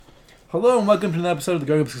Hello and welcome to another episode of the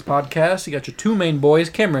Growing Up Success Podcast. You got your two main boys,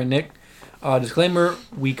 Cameron and Nick. Disclaimer,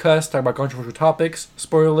 we cuss, talk about controversial topics.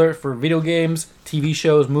 Spoiler alert for video games, TV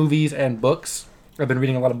shows, movies, and books. I've been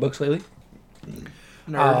reading a lot of books lately.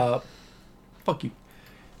 Nerd. Fuck you.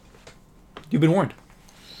 You've been warned.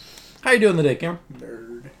 How you doing today, Cameron?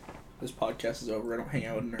 Nerd. This podcast is over. I don't hang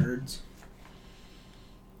out with nerds.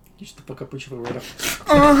 You shut the fuck up, reach for the radar.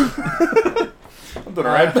 I'm doing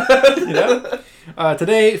alright. You know?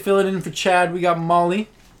 Today, filling in for Chad, we got Molly.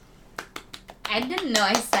 I didn't know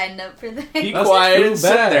I signed up for that. Be That's quiet too and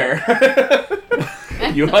sit bad.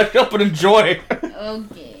 there. You hush up and enjoy.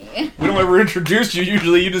 Okay. We don't ever introduce you.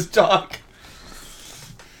 Usually you just talk.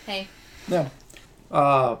 Hey. Yeah.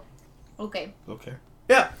 Okay. Okay.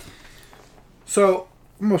 Yeah. So,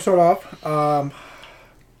 I'm going to start off.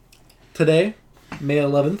 Today, May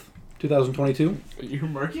 11th, 2022. You're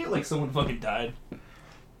marking it like someone fucking died.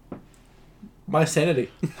 My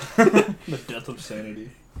sanity. The death of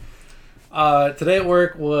sanity. Today at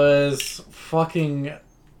work was fucking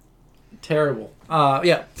terrible.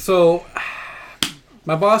 Yeah, so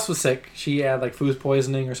my boss was sick. She had like food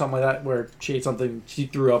poisoning or something like that, where she ate something, she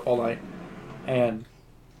threw up all night, and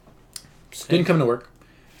didn't come to work.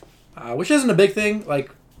 Which isn't a big thing.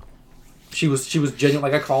 Like, she was genuine.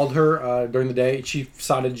 Like, I called her during the day. She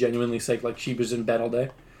sounded genuinely sick. Like, she was in bed all day.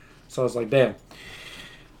 So I was like, damn.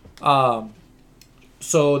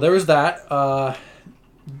 So there was that.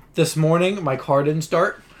 This morning, my car didn't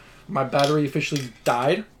start. My battery officially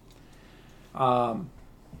died. Yeah,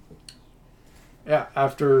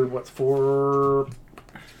 after, 5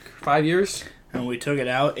 years? And when we took it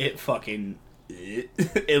out, it fucking...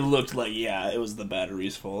 It looked like, it was the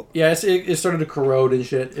battery's fault. Yeah, it started to corrode and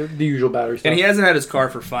shit. The usual battery stuff. And he hasn't had his car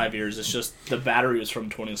for 5 years. It's just the battery was from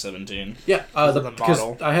 2017. Yeah, the because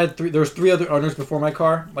model. I had there was three other owners before my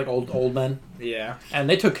car, like old men, Yeah. and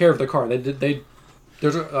they took care of their car. They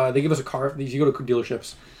give us a car. You go to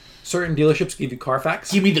dealerships. Certain dealerships give you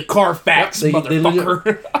Carfax. Give me the Carfax, Yep,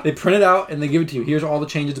 motherfucker. They print it out and they give it to you. Here's all the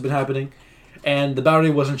changes that have been happening, and the battery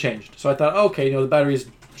wasn't changed. So I thought, okay, the battery's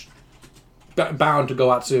bound to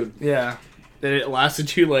go out soon. Yeah. And it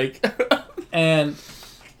lasted you like... And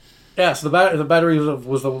yeah, so the battery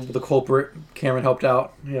was the culprit. Cameron helped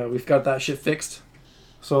out. Yeah, we've got that shit fixed.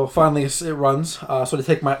 So finally it runs. So to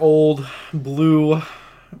take my old blue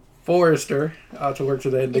Forester to work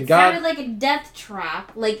today. It sounded like a death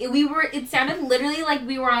trap. It sounded literally like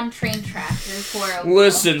we were on train tracks. It was horrible.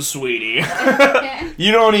 Listen, sweetie. Okay.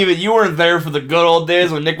 You weren't there for the good old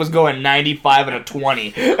days when Nick was going 95 and a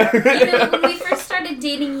 20. When we first started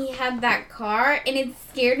dating, he had that car, and it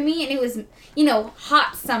scared me, and it was,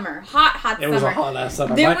 hot summer. Hot summer. It was a hot ass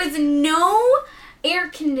summer. There was no air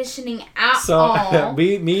conditioning at all. So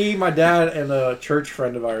me, my dad, and a church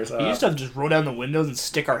friend of ours. We used to have to just roll down the windows and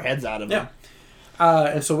stick our heads out of them. Yeah.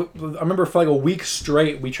 And so I remember for like a week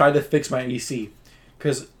straight, we tried to fix my AC.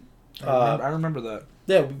 Because... I remember that.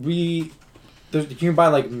 Yeah, you can buy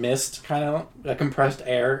like mist, kind of, like compressed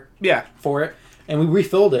air Yeah. for it. And we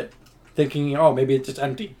refilled it, thinking, oh, maybe it's just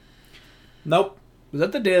empty. Nope. Was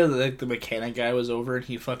that the day that the mechanic guy was over and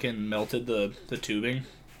he fucking melted the tubing?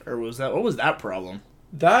 Or what was that problem?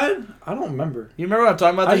 That, I don't remember. You remember what I'm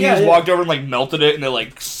talking about? He just walked over and like melted it and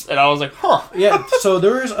and I was like, huh. Yeah, so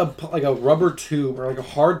there was a rubber tube or like a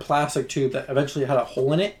hard plastic tube that eventually had a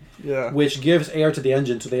hole in it, Yeah. which gives air to the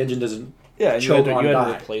engine so the engine doesn't And choke you on had die.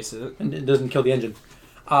 to replace it. And it doesn't kill the engine.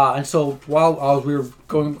 And so while we were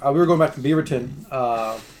going back to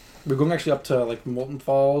Beaverton, we were going actually up to like Molten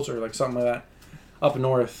Falls or like something like that, up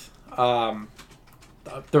north.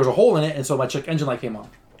 There was a hole in it, and so my check engine light came on.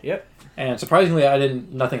 Yep. And surprisingly,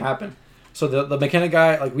 nothing happened. So the mechanic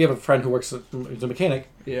guy, like we have a friend who works as a mechanic,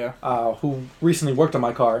 Yeah. who recently worked on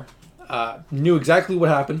my car, knew exactly what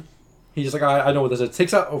happened. He's just like, I know what this is.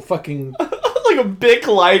 Takes out a fucking Like a Bic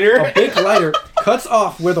lighter. a big lighter, cuts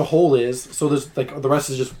off where the hole is, so there's like the rest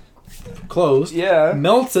is just closed. Yeah.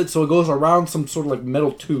 Melts it so it goes around some sort of like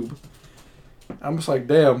metal tube. I'm just like,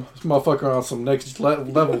 damn, this motherfucker on some next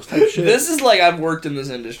level type shit. This is like I've worked in this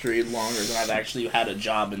industry longer than I've actually had a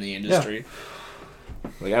job in the industry.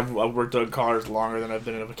 Yeah. Like I've worked on cars longer than I've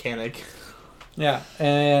been a mechanic. Yeah,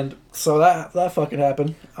 and so that fucking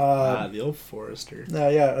happened. The old Forester.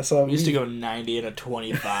 Yeah, so We used to go 90 and a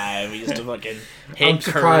 25. We used to fucking hit I'm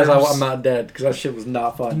surprised curves. I'm not dead, because that shit was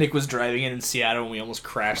not fun. Nick was driving in Seattle and we almost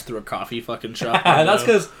crashed through a coffee fucking shop. That's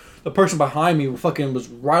because the person behind me fucking was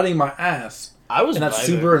riding my ass. I was in that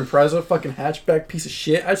vibing. Subaru Impreza, fucking hatchback piece of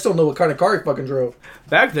shit. I just don't know what kind of car he fucking drove.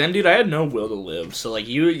 Back then, dude, I had no will to live. So like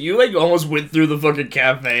you like almost went through the fucking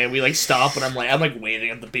cafe and we like stopped and I'm like waving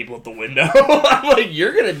at the people at the window. I'm like,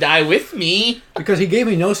 you're gonna die with me. Because he gave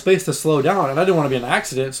me no space to slow down, and I didn't want to be in an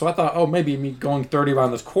accident, so I thought, oh, maybe me going 30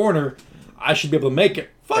 around this corner, I should be able to make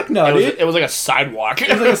it. Fuck no, dude. It was like a sidewalk. It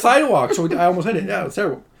was like a sidewalk, so I almost hit it. Yeah, it was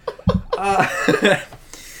terrible.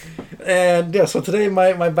 And yeah, so today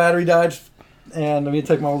my battery died, and I need to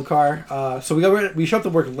take my old car. So we showed up to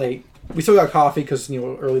work late. We still got coffee because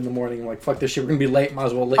early in the morning. I'm like, fuck this shit. We're gonna be late. Might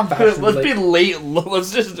as well Let's be late.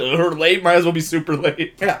 Let's just her late. Might as well be super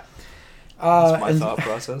late. Yeah. That's my thought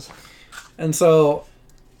process. And so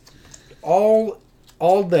all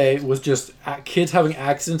day was just kids having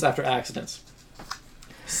accidents after accidents.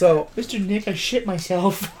 So Mr. Nick, I shit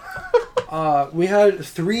myself. we had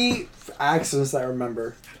 3 accidents that I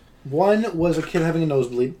remember. One was a kid having a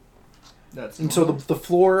nosebleed. And so the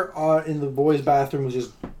floor in the boys' bathroom was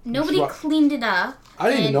just... Nobody cleaned it up. I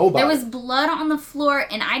didn't even know about it. There was blood on the floor,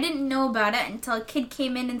 and I didn't know about it until a kid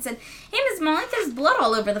came in and said, "Hey, Ms. Molly, there's blood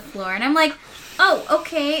all over the floor." And I'm like, oh,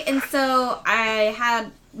 okay. And so I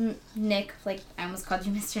had Nick, like, I almost called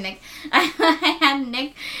you Mr. Nick. I had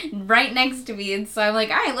Nick right next to me, and so I'm like,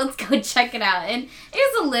 all right, let's go check it out. And it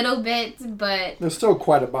was a little bit, but... There's still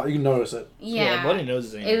quite a bit. You can notice it. Yeah. Bloody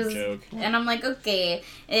noses ain't a joke. And I'm like, okay.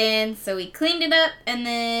 And so we cleaned it up, and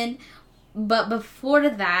then... But before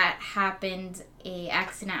that happened a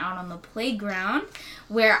accident out on the playground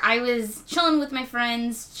where I was chilling with my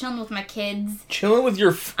friends, chilling with my kids. Chilling with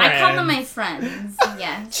your friends. I call them my friends,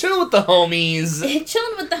 yes. Chilling with the homies.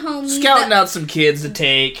 Chilling with the homies. Scouting out some kids to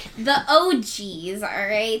take. The OGs,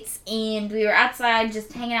 alright? And we were outside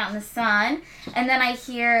just hanging out in the sun. And then I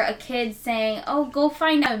hear a kid saying, oh, go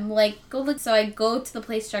find him. Like, go look. So I go to the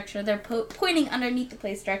play structure. They're pointing underneath the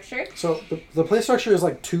play structure. So the play structure is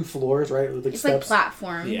like 2 floors, right? With It's steps. like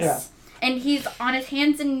platforms. Yeah. And he's on his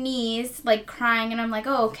hands and knees, like, crying, and I'm like,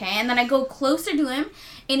 oh, okay. And then I go closer to him,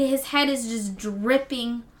 and his head is just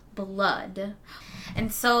dripping blood.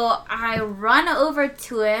 And so I run over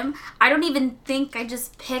to him. I don't even think, I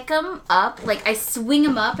just pick him up. Like, I swing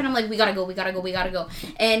him up, and I'm like, we gotta go, we gotta go, we gotta go.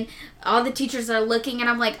 And all the teachers are looking, and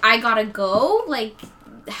I'm like, I gotta go, like,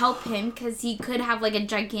 help him, because he could have, like, a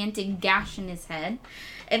gigantic gash in his head.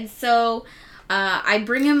 And so... I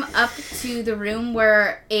bring him up to the room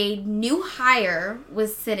where a new hire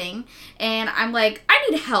was sitting, and I'm like, I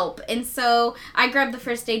need help. And so I grab the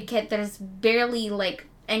first aid kit. There's barely, like,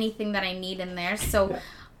 anything that I need in there. So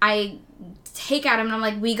I take at him, and I'm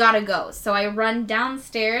like, we gotta go. So I run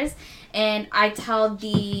downstairs, and I tell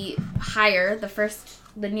the hire,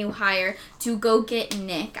 the new hire, to go get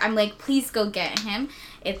Nick. I'm like, please go get him.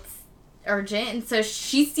 It's urgent. And so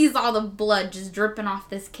she sees all the blood just dripping off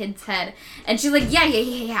this kid's head, and she's like,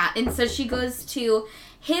 yeah. And so she goes to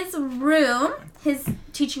his room, his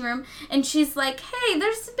teaching room, and she's like, hey,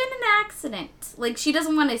 there's been an accident. Like, she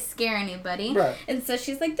doesn't want to scare anybody, right? And so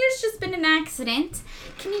she's like, there's just been an accident,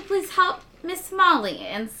 can you please help Miss Molly?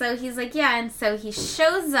 And so he's like, yeah. And so he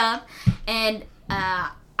shows up, and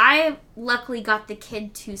I luckily got the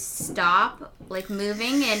kid to stop, like,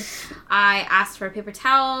 moving, and I asked for paper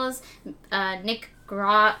towels. Nick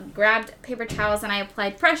grabbed paper towels, and I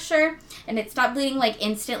applied pressure, and it stopped bleeding, like,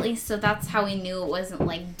 instantly, so that's how we knew it wasn't,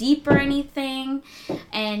 like, deep or anything.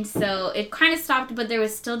 And so it kind of stopped, but there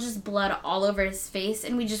was still just blood all over his face,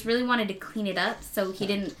 and we just really wanted to clean it up so he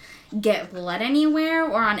didn't get blood anywhere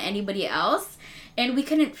or on anybody else. And we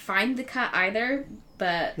couldn't find the cut either,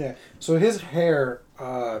 but... Yeah, so his hair...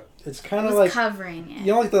 it's kind of like covering it.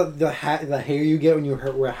 You know, like the hair you get when you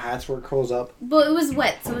wear hats where it curls up. But it was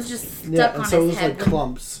wet, so it was just stuck on his head. Yeah, and so it was like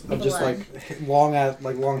clumps of just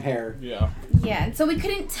like long hair. Yeah. Yeah, and so we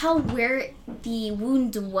couldn't tell where the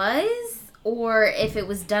wound was or if it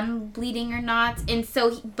was done bleeding or not. And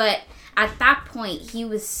so, but at that point, he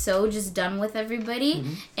was so just done with everybody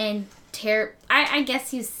and. I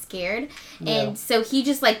guess he was scared, and so he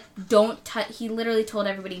just like he literally told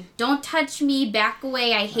everybody, don't touch me, back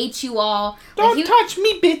away, I hate you all. Don't touch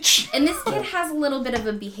me, bitch. And this kid has a little bit of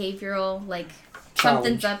a behavioral, like,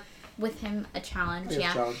 challenge. Something's up with him, a challenge,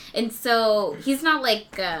 Challenge. And so he's not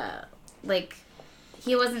like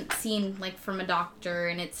he wasn't seen like from a doctor,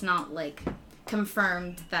 and it's not like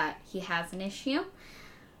confirmed that he has an issue,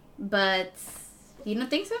 but you don't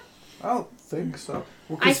think so? I don't think so.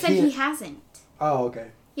 Well, I said he hasn't. Oh, okay.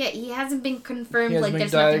 Yeah, he hasn't been confirmed, like, been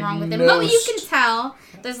there's nothing wrong with him. But you can tell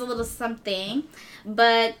there's a little something.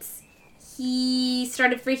 But he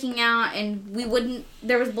started freaking out, and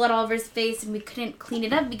there was blood all over his face, and we couldn't clean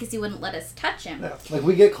it up because he wouldn't let us touch him. Yeah. Like,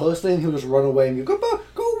 we get close to him, he'll just run away and go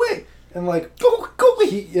away. And, like, go away.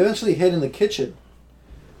 He eventually hid in the kitchen.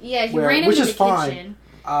 Yeah, he ran into the kitchen.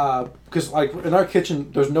 Fine. Because, like, in our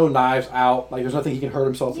kitchen, there's no knives out. Like, there's nothing he can hurt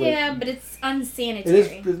himself with. Yeah, but it's unsanitary.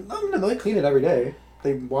 It is. No, they clean it every day.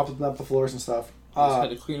 They mop up the floors and stuff. Just had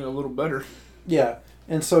to clean it a little better. Yeah.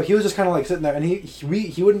 And so he was just kind of, like, sitting there. And he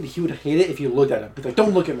would hate it if you looked at him. He's like,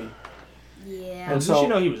 don't look at me. Yeah. And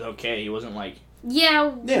so, he was okay. He wasn't, like...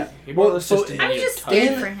 Yeah. Yeah. He well, I was just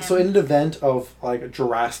scared for him. So in an event of, like, a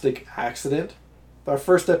drastic accident, our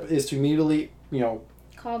first step is to immediately,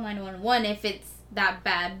 call 911 if it's that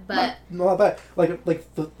bad, but... Not bad.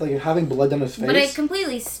 Like having blood down his face. But it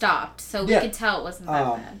completely stopped, so we could tell it wasn't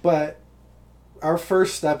that bad. But our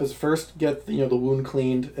first step is first get, the wound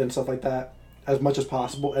cleaned and stuff like that as much as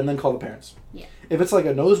possible, and then call the parents. Yeah. If it's like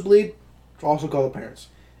a nosebleed, also call the parents.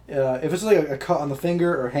 If it's like a cut on the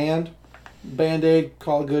finger or hand, Band-Aid,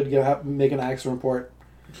 call good, make an accident report.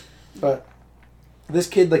 But this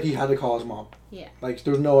kid, like, he had to call his mom. Yeah. Like,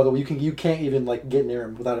 there's no other... You can't even, like, get near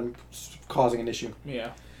him without him causing an issue.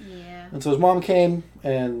 Yeah. Yeah. And so his mom came,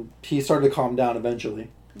 and he started to calm down eventually.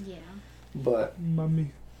 Yeah. But...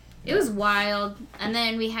 Mommy. It was wild. And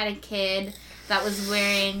then we had a kid that was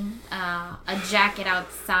wearing a jacket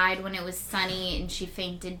outside when it was sunny, and she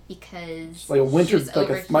fainted because like a winter... she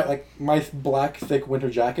was my black, thick winter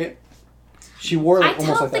jacket. She wore it almost like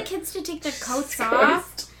that. I tell the kids to take their coats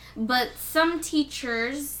off. But some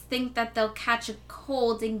teachers think that they'll catch a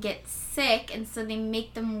cold and get sick, and so they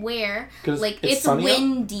make them wear, like, it's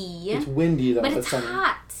windy. It's windy, though. But it's sunny.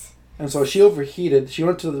 hot. And so she overheated. She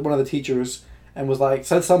went to one of the teachers and was like,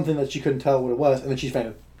 said something that she couldn't tell what it was, and then she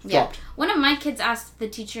fainted. Dropped. One of my kids asked the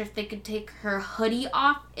teacher if they could take her hoodie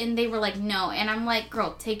off, and they were like, no. And I'm like,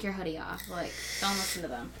 girl, take your hoodie off. Like, don't listen to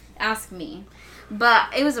them. Ask me.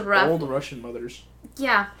 But it was a rough... Old Russian mothers.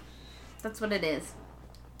 Yeah. That's what it is.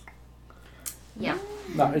 Yeah.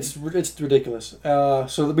 No, it's ridiculous.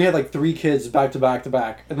 So we had like 3 kids back to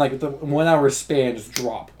back, and like the 1 hour span just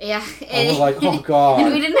dropped. Yeah. I was like, oh god.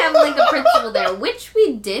 And we didn't have like a principal there, which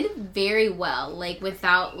we did very well, like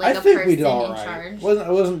without like a person in charge. It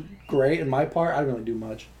wasn't great in my part. I didn't really do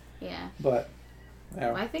much. Yeah. But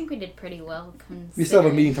yeah. Well, I think we did pretty well. We still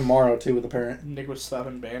have a meeting tomorrow too with the parent. Nick was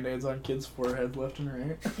slapping Band-Aids on kids' foreheads left and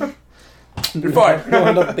right. You're fine. No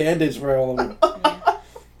enough Band-Aids for all of them. Yeah.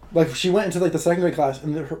 Like, she went into, like, the second grade class,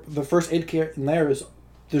 and the first aid kit in there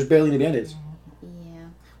there's barely any Band-Aids. Yeah.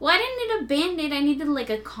 Well, I didn't need a Band-Aid. I needed, like,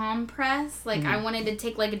 a compress. Like, I wanted to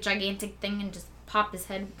take, like, a gigantic thing and just pop his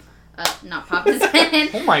head. Not pop his head.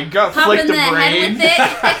 Oh, my God. Pop Flick in the the brain.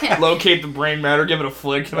 Head with it. Locate the brain matter. Give it a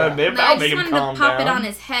flick. No, I just make him wanted calm to pop down. it on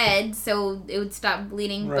his head so it would stop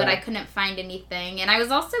bleeding, right. But I couldn't find anything. And I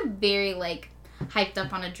was also very, like... hyped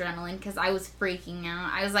up on adrenaline because I was freaking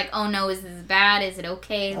out. I was like, oh no, is this bad? Is it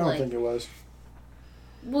okay? I don't think it was.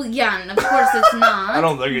 Well, yeah, and of course it's not. I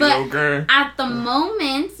don't think it's okay. At the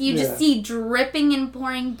moment, you just see dripping and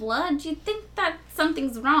pouring blood. You think that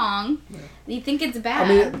something's wrong. Yeah. You think it's bad.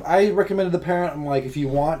 I mean, I recommended the parent, I'm like, if you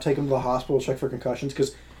want, take him to the hospital, check for concussions,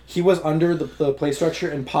 because he was under the plate structure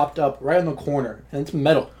and popped up right in the corner, and it's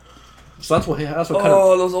metal. So that's what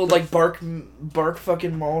Oh, those old, like, bark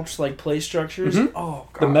fucking mulch, like, play structures? Mm-hmm. Oh,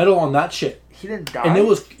 God. The metal on that shit. He didn't die? And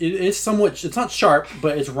it's somewhat, it's not sharp,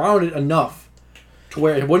 but it's rounded enough to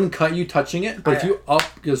where it wouldn't cut you touching it, but if you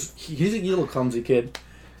because he's a little clumsy kid.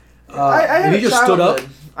 I he just stood up.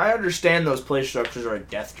 I understand those play structures are a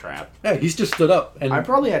death trap. Yeah, he's just stood up. And I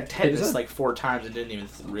probably had tetanus, like, 4 times and didn't even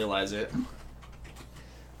realize it.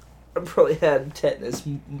 I probably had tetanus,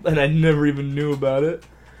 and I never even knew about it.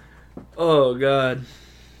 Oh, God.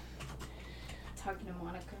 Talking to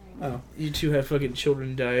Monica right now. Oh. You two had fucking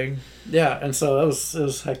children dying. Yeah, and so it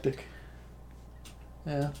was hectic.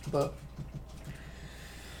 Yeah, but...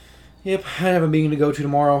 Yep, I have a meeting to go to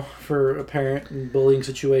tomorrow for a parent and bullying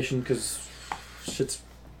situation because shit's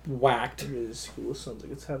whacked. The school sounds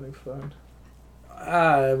like it's having fun.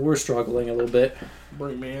 We're struggling a little bit.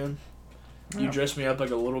 Bring me in. You dress me up like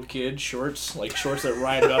a little kid, shorts that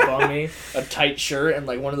ride up on me, a tight shirt, and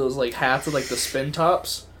like one of those like hats with like the spin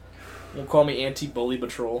tops. You'll call me Anti-Bully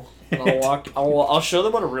Patrol. And I'll show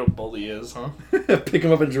them what a real bully is, huh? Pick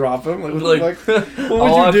him up and drop him. Like, what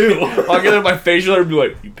would you do? I'll get in my facial and be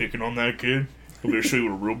like, "You picking on that kid? I'm gonna show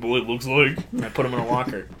you what a real bully looks like." And I put him in a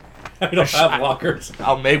locker. I don't have lockers.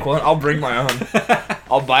 I'll make one. I'll bring my own.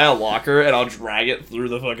 I'll buy a locker and I'll drag it through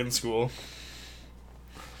the fucking school.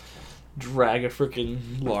 Drag a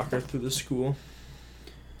freaking locker through the school.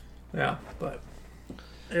 Yeah, but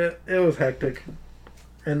it was hectic.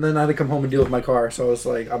 And then I had to come home and deal with my car, so I was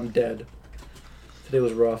like, I'm dead. Today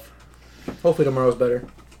was rough. Hopefully tomorrow's better.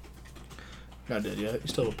 Not dead yet. You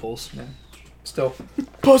still have a pulse. Still.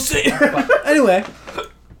 Pussy! But anyway,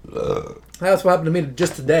 that's what happened to me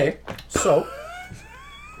just today. So,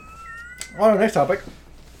 on our next topic.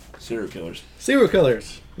 Serial killers. Serial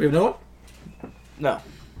killers. We have no one? No.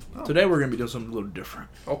 Oh. Today we're going to be doing something a little different.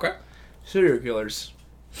 Okay. Serial killers.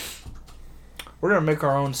 We're going to make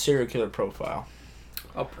our own serial killer profile.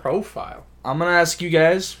 A profile? I'm going to ask you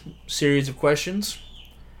guys a series of questions,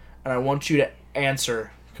 and I want you to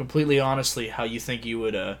answer completely honestly how you think you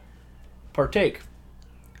would partake.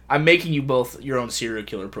 I'm making you both your own serial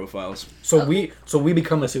killer profiles. So we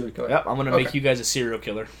become a serial killer. Yep, I'm going to make you guys a serial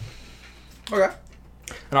killer. Okay.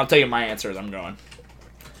 And I'll tell you my answer as I'm going.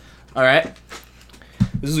 Alright?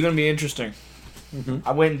 This is going to be interesting. Mm-hmm.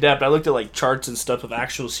 I went in depth. I looked at like charts and stuff of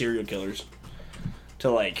actual serial killers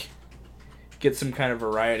to like get some kind of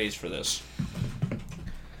varieties for this.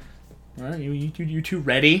 Alright, you two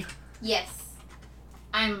ready? Yes.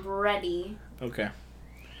 I'm ready. Okay.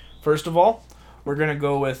 First of all, we're going to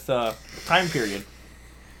go with time period.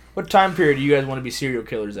 What time period do you guys want to be serial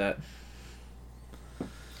killers at?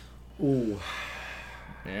 Ooh.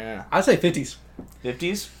 Yeah. I'd say 50s.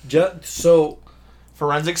 50s? So,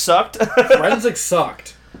 Forensics sucked? forensics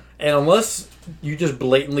sucked. And unless you just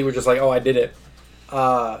blatantly were just like, oh, I did it,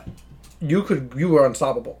 you were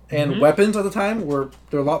unstoppable. And weapons at the time there were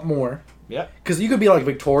a lot more. Yeah. Because you could be like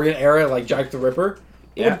Victorian era, like Jack the Ripper.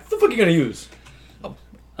 Yeah. What the fuck are you going to use?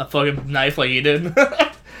 A fucking knife like he did.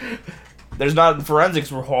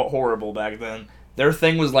 Forensics were horrible back then. Their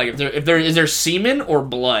thing was like, if there is there semen or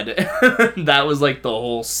blood? That was like the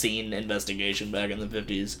whole scene investigation back in the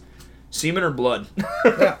 50s. Semen or blood?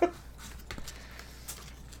 Yeah.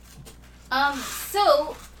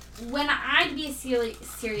 So, when I'd be a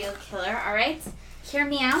serial killer, alright? Hear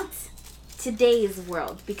me out. Today's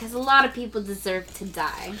world. Because a lot of people deserve to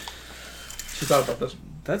die. She thought about this.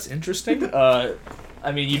 That's interesting. I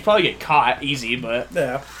mean, you'd probably get caught easy, but...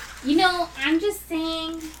 Yeah. You know, I'm just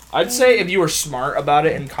saying... I'd say if you were smart about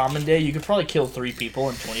it in common day, you could probably kill 3 people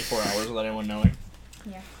in 24 hours without anyone knowing.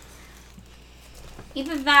 Yeah.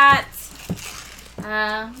 Either that...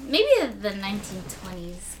 maybe the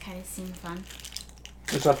 1920s kind of seemed fun.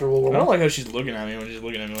 Just after World War I don't I. like how she's looking at me when she's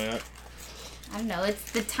looking at me like that. I don't know,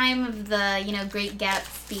 it's the time of the, Great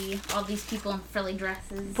Gatsby, all these people in frilly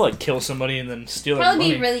dresses. Probably kill somebody and then steal their Probably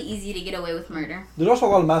money. be really easy to get away with murder. There's also a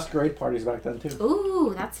lot of masquerade parties back then, too.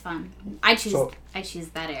 Ooh, that's fun. I choose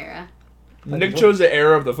that era. Nick chose the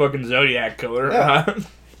era of the fucking Zodiac killer. Yeah.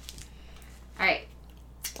 Alright.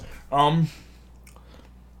 Well,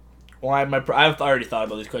 I've already thought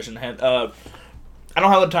about this question. I don't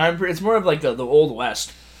have the time period. It's more of like the Old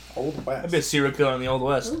West. Old West. I'd be a serial killer in the Old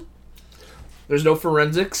West. Ooh. There's no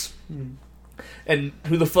forensics. And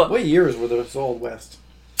who the fuck? What years were those Old West?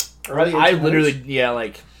 Early I 1800s? literally,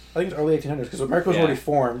 like... I think it's early 1800s, because America was already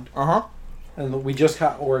formed, Uh-huh. and we just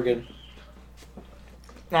got Oregon.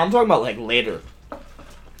 No, I'm talking about, like, later.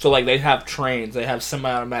 So, like, they have trains. They have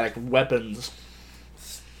semi-automatic weapons.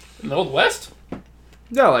 In the Old West?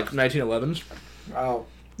 Yeah, like 1911s. Wow.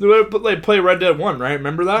 They play Red Dead 1, right?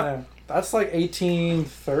 Remember that? Yeah. That's like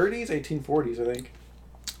 1830s, 1840s, I think.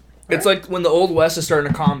 It's like when the Old West is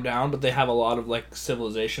starting to calm down, but they have a lot of, like,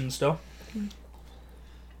 civilization still.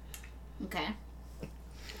 Okay.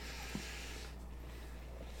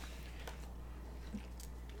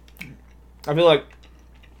 I feel like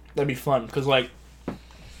that'd be fun, because, like,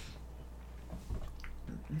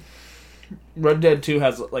 Red Dead 2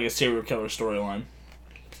 has, like, a serial killer storyline.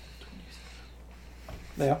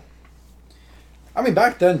 Yeah. I mean,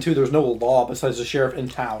 back then, too, there was no law besides the sheriff in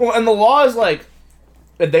town. Well, and the law is, like,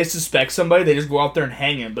 if they suspect somebody, they just go out there and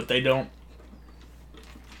hang him, but they don't...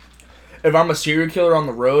 If I'm a serial killer on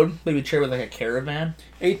the road, maybe trade with, like, a caravan.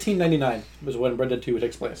 1899 was when Red Dead 2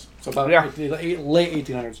 takes place. So about late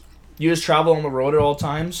 1800s. You just travel on the road at all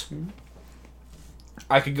times.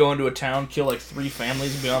 I could go into a town, kill, like, 3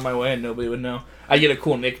 families, and be on my way, and nobody would know. I get a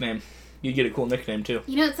cool nickname. You get a cool nickname, too.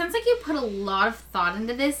 You know, it sounds like you put a lot of thought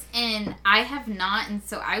into this, and I have not, and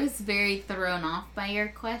so I was very thrown off by your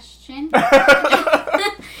question.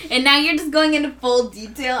 And now you're just going into full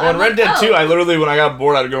detail. Well, in I'm Red like, Dead 2, I literally, when I got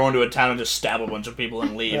bored, I'd go into a town and just stab a bunch of people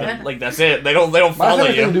and leave. Yeah. And, like, that's it. They don't My follow favorite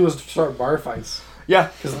thing to you. do was start bar fights.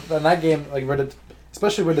 Yeah. Because in that game, like Red Dead,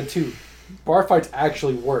 especially Red Dead 2, bar fights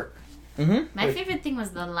actually work. Mm-hmm. My favorite thing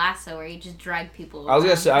was the lasso where you just drag people I was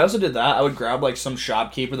gonna around. say, I also did that. I would grab, like, some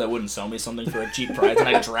shopkeeper that wouldn't sell me something for a cheap price, and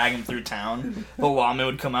I'd drag him through town. The lawman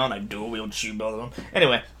would come out, and I'd dual-wield shoot both of them.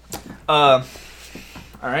 Anyway.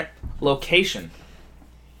 Alright. Location.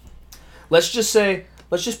 Let's just say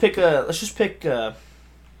let's just pick.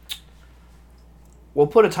 We'll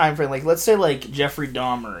put a time frame. Like, let's say like Jeffrey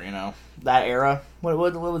Dahmer. You know, that era. What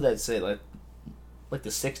would that say? Like the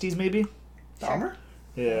 60s maybe. Dahmer?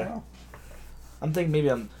 Yeah. I'm thinking maybe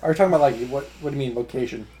I'm. Are you talking about like what do you mean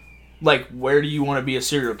location? Like, where do you want to be a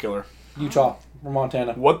serial killer? Utah or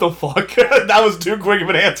Montana. What the fuck? That was too quick of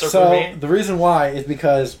an answer for So me. the reason why is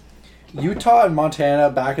because Utah and Montana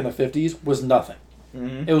back in the 50s was nothing.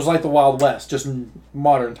 Mm-hmm. It was like the Wild West, just in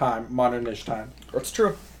modernish time. That's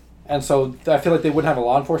true. And so I feel like they wouldn't have a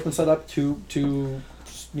law enforcement set up to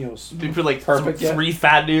You put like perfect yet. 3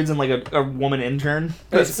 fat dudes and like a woman intern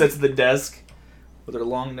that sits at the desk with her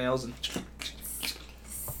long nails and.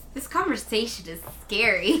 This conversation is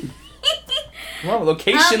scary. Well,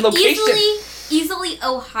 location. Easily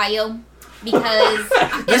Ohio, because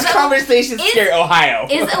This conversation's scary. Ohio.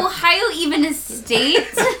 Is Ohio even a state?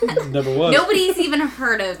 Never was. Nobody's even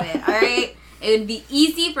heard of it. All right, it would be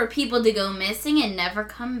easy for people to go missing and never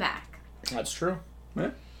come back. That's true.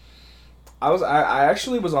 Yeah. I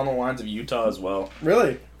actually was on the lines of Utah as well.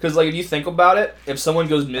 Really? Because like if you think about it, if someone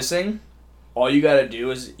goes missing, all you gotta do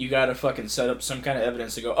is you gotta fucking set up some kind of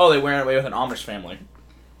evidence to go, oh, they ran away with an Amish family.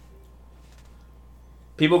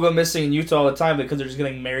 People go missing in Utah all the time because they're just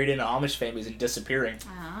getting married into Amish families and disappearing.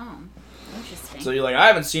 Oh, interesting. So you're like, I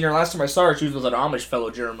haven't seen her. Last time I saw her, she was with an Amish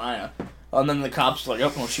fellow, Jeremiah. And then the cops are like,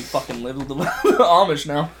 oh, well, she fucking lived with the Amish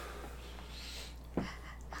now.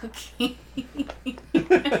 Okay.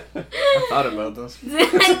 I thought about this.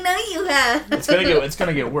 I know you have. It's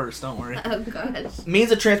gonna get worse. Don't worry. Oh gosh.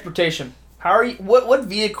 Means of transportation. How are you? What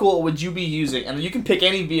vehicle would you be using? And you can pick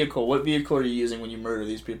any vehicle. What vehicle are you using when you murder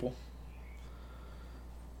these people?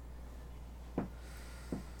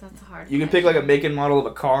 That's a hard. You can pick like a make and model of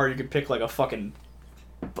a car. You can pick like a fucking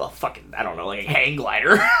I don't know, like a hang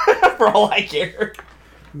glider. For all I care.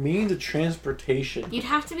 Means of transportation. You'd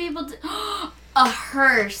have to be able to. A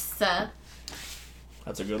hearse.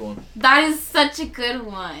 That's a good one. That is such a good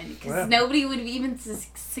one. Because Wow. nobody would even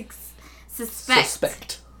suspect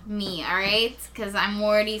me, alright? Because I'm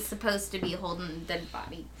already supposed to be holding a dead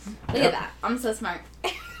body. Look at that. I'm so smart.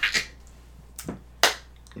 There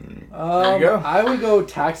you go. I would go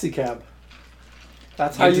taxi cab.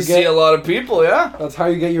 That's how You you get to see a get. lot of people, yeah. That's how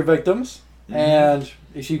you get your victims. Mhm. And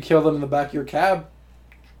if you kill them in the back of your cab,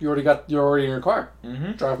 you're already in your car.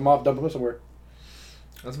 Mm-hmm. Drive them off, dump them somewhere.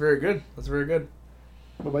 That's very good. That's very good.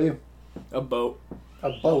 What about you? A boat.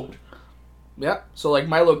 A boat. Yeah. So like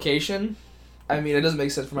my location, I mean it doesn't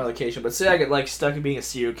make sense for my location, but say I get like stuck in being a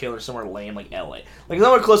serial killer somewhere lame like LA. Like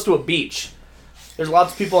somewhere close to a beach. There's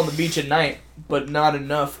lots of people on the beach at night, but not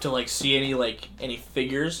enough to like see any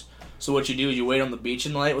figures. So what you do is you wait on the beach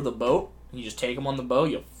at night with a boat, and you just take them on the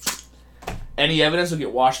boat. Any evidence will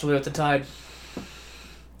get washed away with the tide.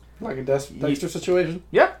 Like a Dexter situation.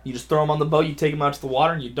 Yeah. You just throw them on the boat, you take them out to the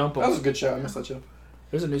water, and you dump them. That was a good show. I missed that show.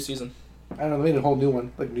 There's a new season. I don't know. They made a whole new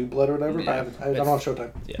one, like New Blood or whatever. Yeah. I'm on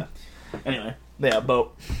Showtime. Anyway, yeah,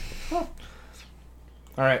 boat. All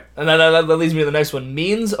right, and that leads me to the next one: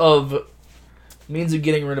 means of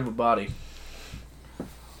getting rid of a body.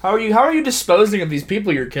 How are you disposing of these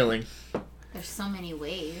people you're killing? There's so many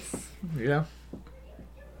ways. Yeah.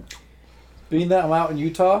 Being that I'm out in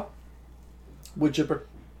Utah, wood chipper.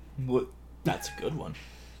 What? That's a good one.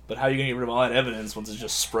 But how are you gonna get rid of all that evidence once it's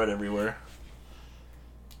just spread everywhere?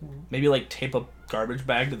 Maybe like tape a garbage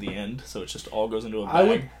bag to the end so it just all goes into a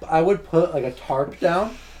bag. I would put like a tarp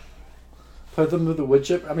down. Put them with the wood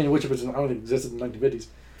chip. I mean, wood chippers I don't think existed in the 1950s.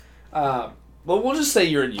 Well, we'll just say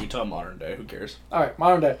you're in Utah modern day. Who cares? All right,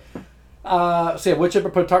 modern day. So yeah, wood chipper,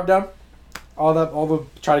 put a tarp down.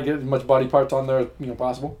 Try to get as much body parts on there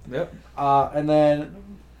possible. Yep. And then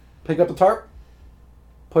pick up the tarp,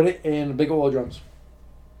 put it in big oil drums.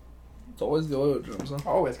 It's always the oil drums, huh?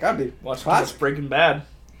 Oh, it's gotta be. Watch Classic. Breaking Bad.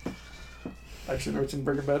 Actually, never seen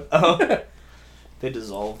Breaking Bad. Oh. They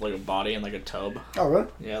dissolve like a body in like a tub. Oh, really?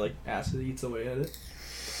 Yeah, like acid eats away at it.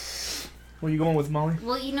 Where are you going with, Molly?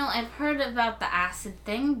 Well, I've heard about the acid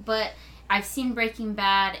thing, but I've seen Breaking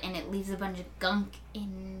Bad and it leaves a bunch of gunk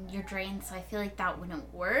in your drain, so I feel like that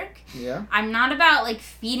wouldn't work. Yeah. I'm not about like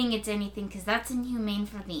feeding it to anything because that's inhumane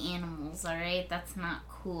for the animals, alright? That's not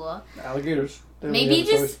cool. Alligators. Maybe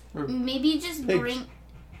just pigs.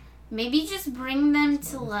 bring them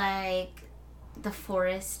to like the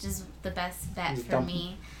forest is the best bet Just for dump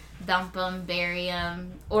me. Dump them, bury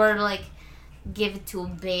them, or like give it to a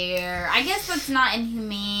bear. I guess that's not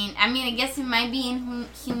inhumane. I mean, I guess it might be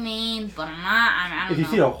inhumane, but I don't If you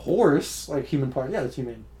know. feed a horse like human part, yeah, that's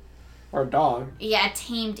humane. Or a dog. Yeah, a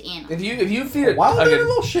tamed animal. If you feed it Wild like a-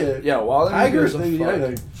 animal shit. yeah, wild animal Tigers, gives a they fuck.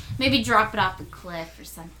 anything. Maybe drop it off a cliff or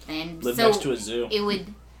something. Live so next to a zoo. it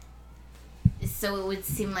would. So it would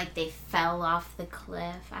seem like they fell off the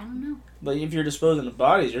cliff. I don't know. But if you're disposing of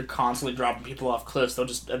bodies, you're constantly dropping people off cliffs. They'll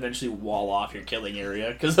just eventually wall off your killing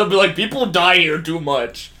area because they'll be like, people die here too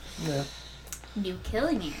much. Yeah. New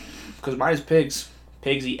killing area. Because mine is pigs.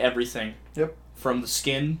 Pigs eat everything. Yep. From the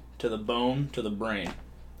skin to the bone to the brain,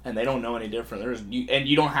 and they don't know any different. And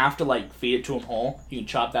you don't have to like feed it to them whole. You can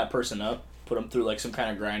chop that person up, put them through like some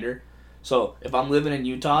kind of grinder. So if I'm living in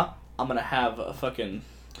Utah, I'm gonna have a fucking.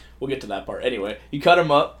 We'll get to that part. Anyway, you cut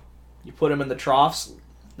them up, you put them in the troughs.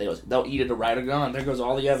 They'll eat it right gone. There goes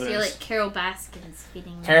all the So evidence. you're like Carol Baskins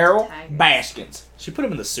feeding them Carol to tigers. Baskins. She put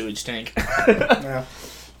him in the sewage tank. Yeah.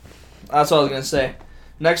 That's what I was gonna say.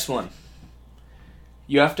 Next one.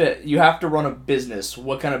 You have to run a business.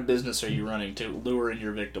 What kind of business are you running to lure in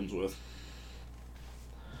your victims with?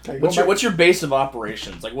 Okay, What's your base of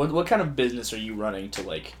operations? Like what kind of business are you running to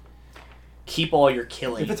like keep all your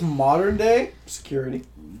killing? If it's modern day, security.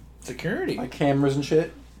 Security. Like cameras and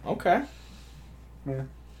shit. Okay. Yeah.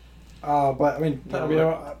 But I mean,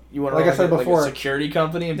 You want to like I said like before, a security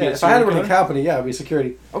company and be yeah, a if I had to serial run a killer? company, yeah, it'd be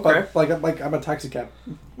security. Okay. But like I'm a taxi cab.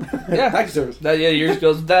 Yeah. Taxi service. Yeah, yours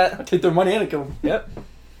goes with that. I take their money and I kill them. Yep.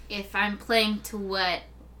 If I'm playing to what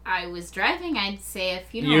I was driving, I'd say a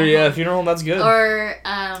funeral. Funeral home, that's good. Or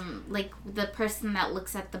like the person that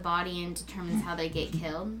looks at the body and determines how they get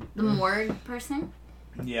killed. The morgue person.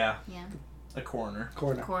 Yeah. Yeah. A coroner.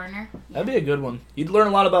 Coroner. That'd be a good one. You'd learn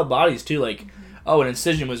a lot about bodies too, like, oh, an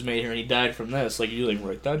incision was made here and he died from this. Like, you like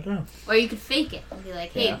write that down. Or you could fake it and be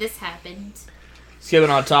like, hey, Yeah. this happened. Skipping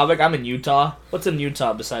on topic, I'm in Utah. What's in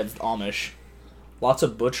Utah besides Amish? Lots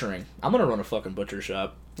of butchering. I'm gonna run a fucking butcher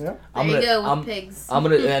shop. Yeah. There you go with pigs. I'm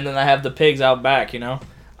gonna, and then I have the pigs out back. You know,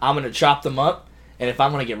 I'm gonna chop them up, and if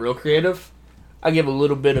I'm gonna get real creative, I give a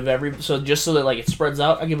little bit of every. So just so that like it spreads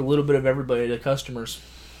out, I give a little bit of everybody to customers.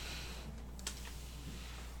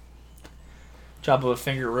 Chop up a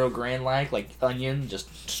finger real grain like onion. Just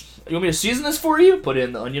you want me to season this for you? Put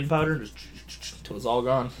in the onion powder, just till it's all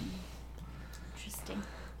gone. Interesting.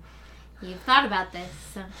 You've thought about this.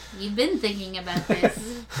 So you've been thinking about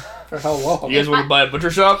this. For how long? You guys want to buy a butcher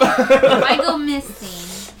shop? If I go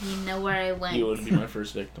missing, you know where I went. You wouldn't be my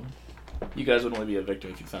first victim. You guys would only be a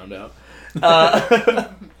victim if you found out.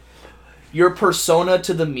 Your persona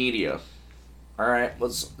to the media. Alright,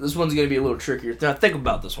 this one's going to be a little trickier. Now, think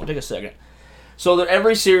about this one. Take a second. So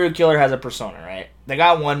every serial killer has a persona, right? They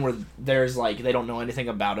got one where there's like, they don't know anything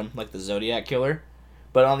about him, like the Zodiac Killer.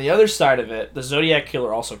 But on the other side of it, the Zodiac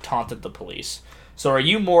Killer also taunted the police. So are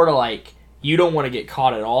you more to like, you don't want to get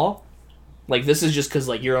caught at all? Like, this is just because,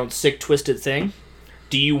 like, your own sick, twisted thing?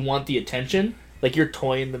 Do you want the attention? Like, you're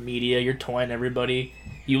toying the media, you're toying everybody.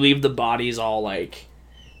 You leave the bodies all, like,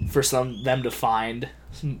 for them to find.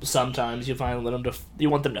 Sometimes you you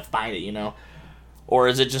want them to find it, you know? Or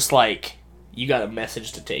is it just, like, you got a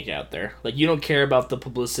message to take out there? Like, you don't care about the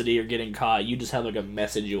publicity or getting caught. You just have, like, a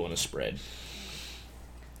message you want to spread.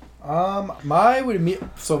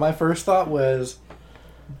 My first thought was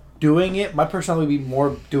doing it. My personality would be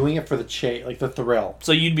more doing it for the like the thrill.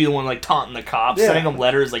 So you'd be the one, like, taunting the cops, Yeah. sending them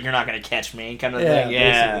letters like, you're not going to catch me, kind of thing.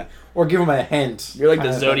 Yeah. Basically. Or give them a hint. You're like the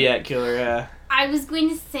kind of Zodiac Killer, yeah. I was going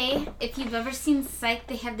to say, if you've ever seen Psych,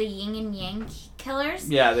 they have the yin and yang killers.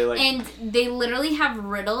 Yeah, they like... And they literally have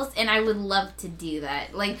riddles, and I would love to do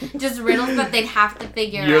that. Like, just riddles that they'd have to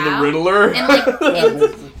figure You're out. the Riddler?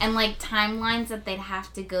 And, and like, timelines that they'd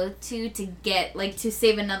have to go to get, like, to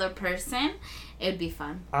save another person. It would be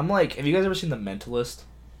fun. I'm like, have you guys ever seen The Mentalist?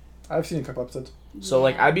 I've seen a couple episodes. So,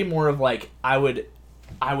 like, Yeah. I'd be more of, like, I would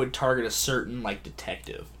target a certain, like,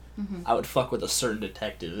 detective. Mm-hmm. I would fuck with a certain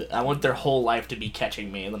detective. I want their whole life to be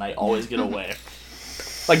catching me, and then I always get away.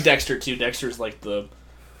 Like Dexter, too. Dexter's, like, the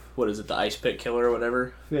ice pick killer or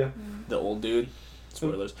whatever? Yeah. The old dude.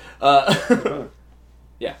 Spoilers.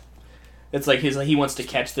 Yeah. It's like he wants to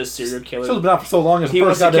catch this serial killer. It's been out for so long. He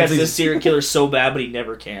wants to catch this serial killer so bad, but he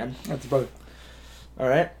never can. That's brother. All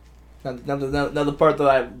right. Now the part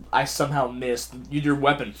that I somehow missed. Your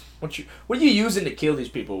weapon. What are you using to kill these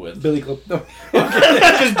people with? Billy Club. No.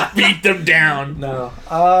 Just beat them down. No.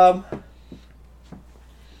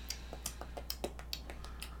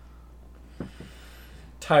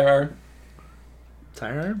 Tire iron.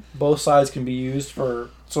 Tire iron? Both sides can be used for.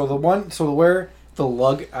 So where the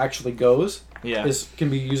lug actually goes Yeah. can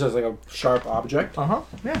be used as like a sharp object.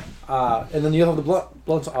 Yeah. And then you have the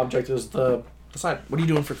blunt object is the side. What are you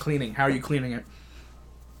doing for cleaning? How are you cleaning it?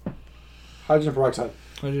 Hydrogen peroxide.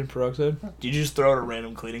 Hydrogen peroxide? Did you just throw out a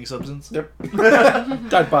random cleaning substance? Yep.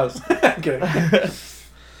 Time pause. Okay.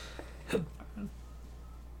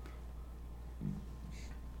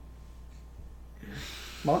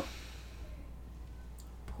 Mom?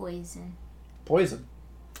 Poison. Poison.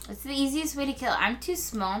 It's the easiest way to kill. I'm too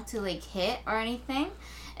small to like hit or anything,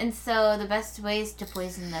 and so the best way is to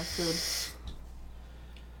poison their food.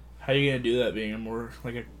 How are you gonna do that? Being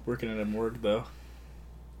working at a morgue though.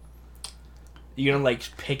 You gonna like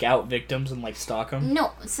pick out victims and like stalk them?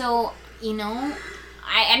 No, so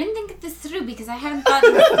I didn't think of this through because I haven't thought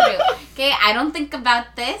this through. Okay, I don't think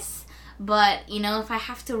about this, but if I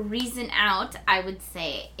have to reason out, I would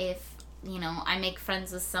say if I make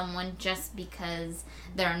friends with someone just because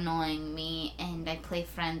they're annoying me and I play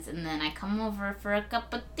friends and then I come over for a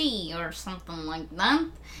cup of tea or something like that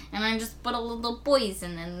and I just put a little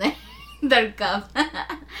poison in their cup.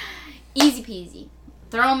 Easy peasy.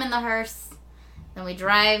 Throw them in the hearse. Then we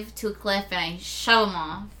drive to a cliff and I shove them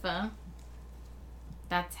off.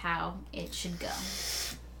 That's how it should go.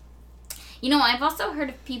 I've also heard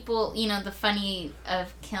of people, the funny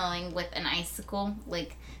of killing with an icicle.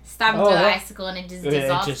 Like, stab into the icicle and it just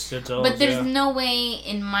dissolves. It just dissolves, but there's no way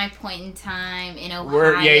in my point in time in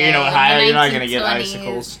Ohio. In Ohio, you're not going to get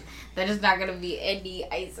icicles. There's not going to be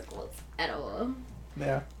any icicles at all.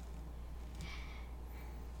 Yeah.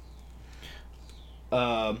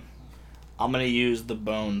 I'm going to use the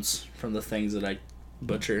bones from the things that I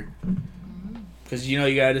butcher. Because, you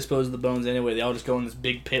got to dispose of the bones anyway. They all just go in this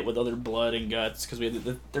big pit with other blood and guts. Because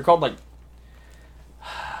they're called, like...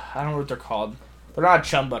 I don't know what they're called. They're not a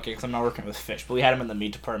chum bucket because I'm not working with fish. But we had them in the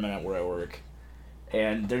meat department at where I work.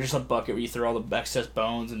 And they're just a bucket where you throw all the excess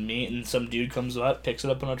bones and meat. And some dude comes up, picks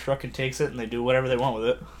it up in a truck and takes it. And they do whatever they want with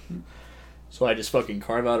it. So I just fucking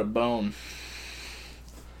carve out a bone.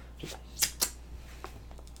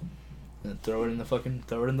 And throw it in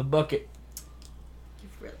the bucket.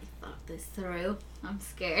 Really thought this through. I'm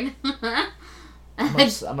scared.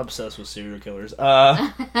 I'm obsessed with serial killers.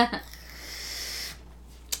 I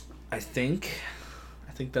think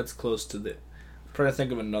that's close to the... I'm trying to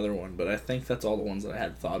think of another one, but I think that's all the ones that I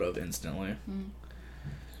had thought of instantly.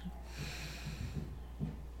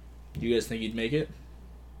 You guys think you'd make it?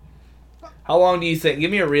 How long do you think...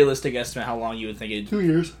 Give me a realistic estimate how long you would think it'd... 2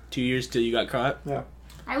 years. 2 years till you got caught? Yeah.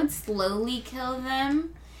 I would slowly kill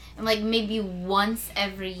them. And like maybe once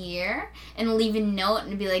every year and leave a note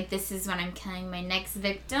and be like, this is when I'm killing my next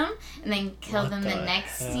victim, and then kill them the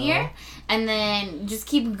next year, and then just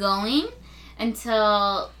keep going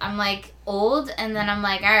until I'm like old, and then I'm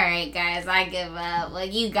like, alright guys, I give up,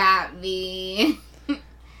 like you got me.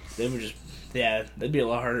 They would just, that'd be a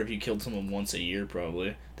lot harder if you killed someone once a year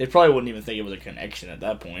probably. They probably wouldn't even think it was a connection at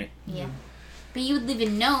that point. Yeah. But you would leave a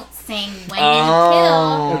note saying when you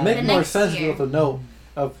kill. It would make the more next sense year. with a note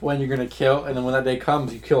of when you're gonna kill, and then when that day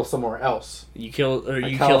comes, you kill somewhere else. You kill, or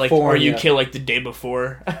Like you kill like the day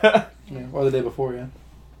before. Yeah, or the day before, yeah.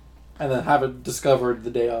 And then have it discovered the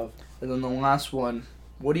day of. And then the last one,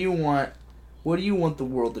 what do you want? What do you want the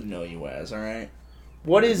world to know you as? All right.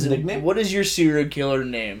 What is nickname? What is your serial killer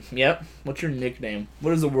name? Yep. What's your nickname?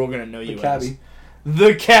 What is the world gonna know you as? Cabbie.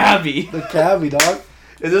 The Cabbie. The Cabbie, dog.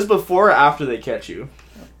 Is this before or after they catch you?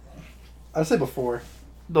 I'd say before.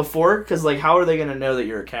 Before, because like, how are they gonna know that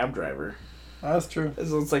you're a cab driver? That's true.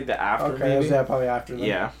 This looks like the after. Okay, maybe? yeah, probably after then.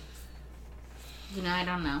 Yeah. I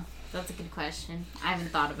don't know. That's a good question. I haven't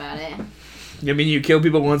thought about it. I mean, you kill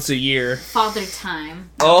people once a year. Father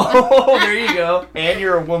time. Oh, there you go. And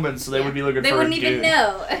you're a woman, so they would be looking They for a wouldn't dude. even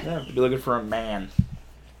know. Yeah, they'd be looking for a man.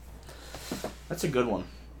 That's a good one.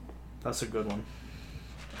 That's a good one.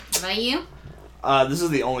 What about you? This is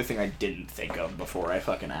the only thing I didn't think of before I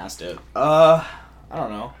fucking asked it. I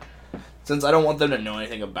don't know. Since I don't want them to know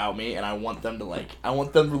anything about me, and I want them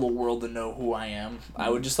for the world to know who I am, I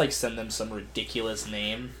would just, like, send them some ridiculous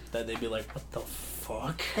name that they'd be like, what the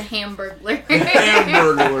fuck? The Hamburglar.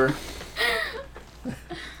 Hamburglar.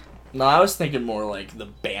 No, I was thinking more like the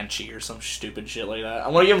Banshee or some stupid shit like that. I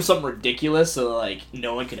want to give them something ridiculous so, like,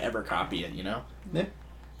 no one can ever copy it, you know? Yeah.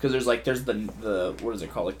 Because there's the what is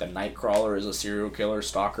it called? Like, the Nightcrawler is a serial killer,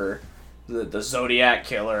 stalker. The Zodiac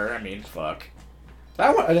Killer, I mean, fuck.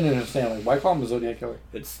 That one, I didn't understand. Like, why call him the Zodiac Killer?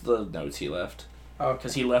 It's the notes he left. Oh,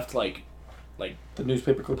 Because he left, like the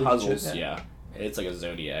newspaper clippings. puzzles, and shit, yeah. It's like a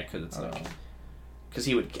Zodiac, because it's like... Oh. Because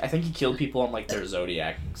I think he killed people on, like, their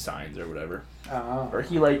Zodiac signs or whatever. Oh. Or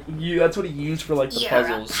he, like, that's what he used for, like, the You're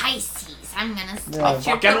puzzles. a Pisces. I'm gonna Yeah. split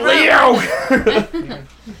your Fucking balloon.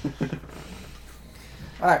 Leo!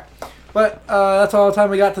 Alright. But that's all the time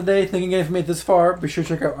we got today. Thank you again for making it this far. Be sure to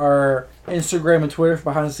check out our Instagram and Twitter for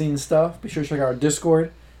behind the scenes stuff. Be sure to check out our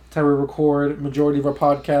Discord. That's how we record majority of our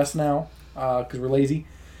podcasts now, because we're lazy.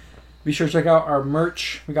 Be sure to check out our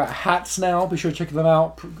merch. We got hats now. Be sure to check them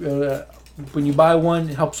out. When you buy one,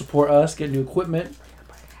 it helps support us, get new equipment.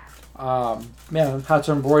 Hats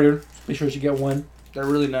are embroidered. Be sure to get one. They're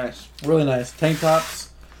really nice. Really nice. Tank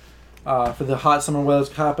tops for the hot summer weather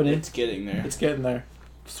that's happening. It's getting there. It's getting there.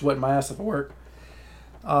 Sweating my ass off at work.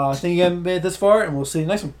 Thank you guys made it this far, and we'll see you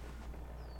next one.